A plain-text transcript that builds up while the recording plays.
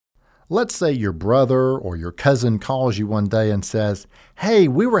Let's say your brother or your cousin calls you one day and says, "Hey,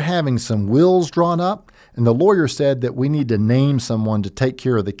 we were having some wills drawn up, and the lawyer said that we need to name someone to take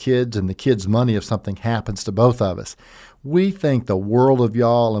care of the kids and the kids' money if something happens to both of us. We think the world of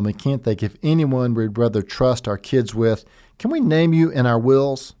y'all, and we can't think of anyone we'd rather trust our kids with. Can we name you in our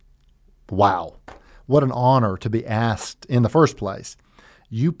wills?" Wow, what an honor to be asked in the first place.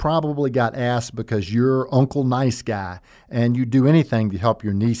 You probably got asked because you're Uncle Nice Guy and you do anything to help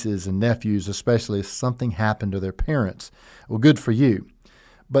your nieces and nephews, especially if something happened to their parents. Well, good for you.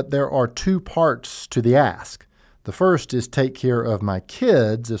 But there are two parts to the ask. The first is take care of my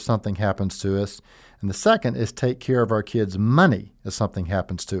kids if something happens to us, and the second is take care of our kids' money if something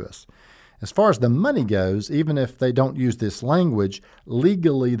happens to us. As far as the money goes, even if they don't use this language,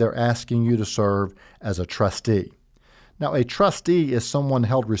 legally they're asking you to serve as a trustee. Now, a trustee is someone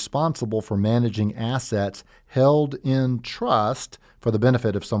held responsible for managing assets held in trust for the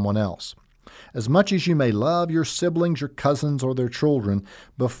benefit of someone else. As much as you may love your siblings, your cousins, or their children,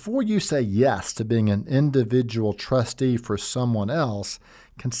 before you say yes to being an individual trustee for someone else,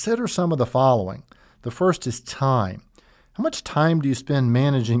 consider some of the following. The first is time. How much time do you spend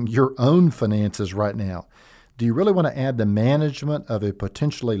managing your own finances right now? Do you really want to add the management of a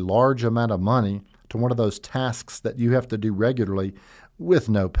potentially large amount of money to one of those tasks that you have to do regularly with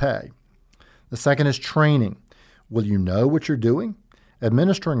no pay? The second is training. Will you know what you're doing?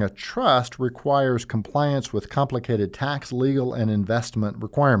 Administering a trust requires compliance with complicated tax, legal, and investment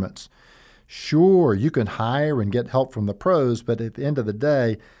requirements. Sure, you can hire and get help from the pros, but at the end of the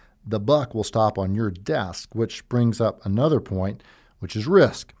day, the buck will stop on your desk, which brings up another point, which is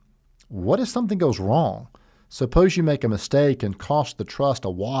risk. What if something goes wrong? Suppose you make a mistake and cost the trust a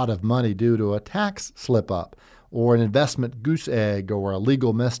wad of money due to a tax slip-up or an investment goose egg or a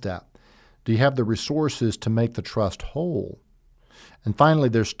legal misstep. Do you have the resources to make the trust whole? And finally,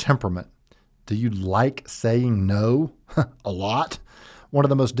 there's temperament. Do you like saying no a lot? One of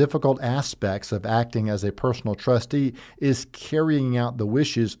the most difficult aspects of acting as a personal trustee is carrying out the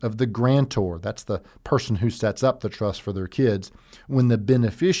wishes of the grantor. That's the person who sets up the trust for their kids when the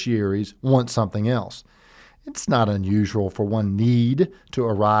beneficiaries want something else. It's not unusual for one need to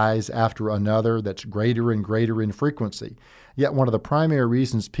arise after another that's greater and greater in frequency. Yet one of the primary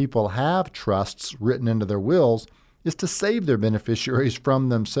reasons people have trusts written into their wills is to save their beneficiaries from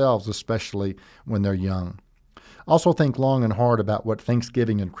themselves, especially when they're young. Also think long and hard about what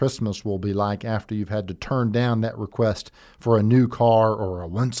Thanksgiving and Christmas will be like after you've had to turn down that request for a new car or a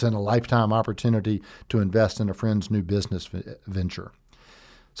once-in-a-lifetime opportunity to invest in a friend's new business venture.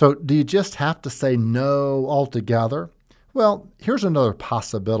 So do you just have to say no altogether? Well, here's another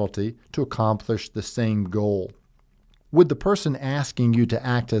possibility to accomplish the same goal. Would the person asking you to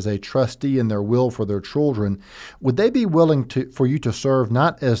act as a trustee in their will for their children, would they be willing for you to serve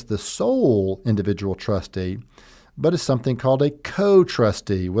not as the sole individual trustee, but as something called a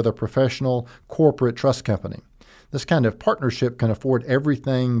co-trustee with a professional corporate trust company? This kind of partnership can afford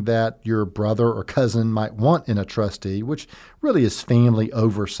everything that your brother or cousin might want in a trustee, which really is family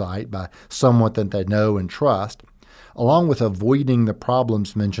oversight by someone that they know and trust, along with avoiding the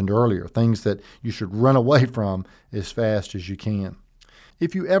problems mentioned earlier, things that you should run away from as fast as you can.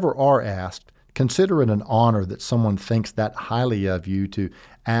 If you ever are asked, consider it an honor that someone thinks that highly of you to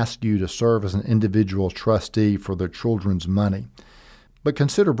ask you to serve as an individual trustee for their children's money. But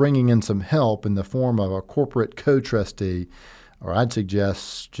consider bringing in some help in the form of a corporate co-trustee, or I'd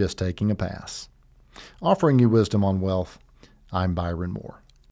suggest just taking a pass. Offering you wisdom on wealth, I'm Byron Moore.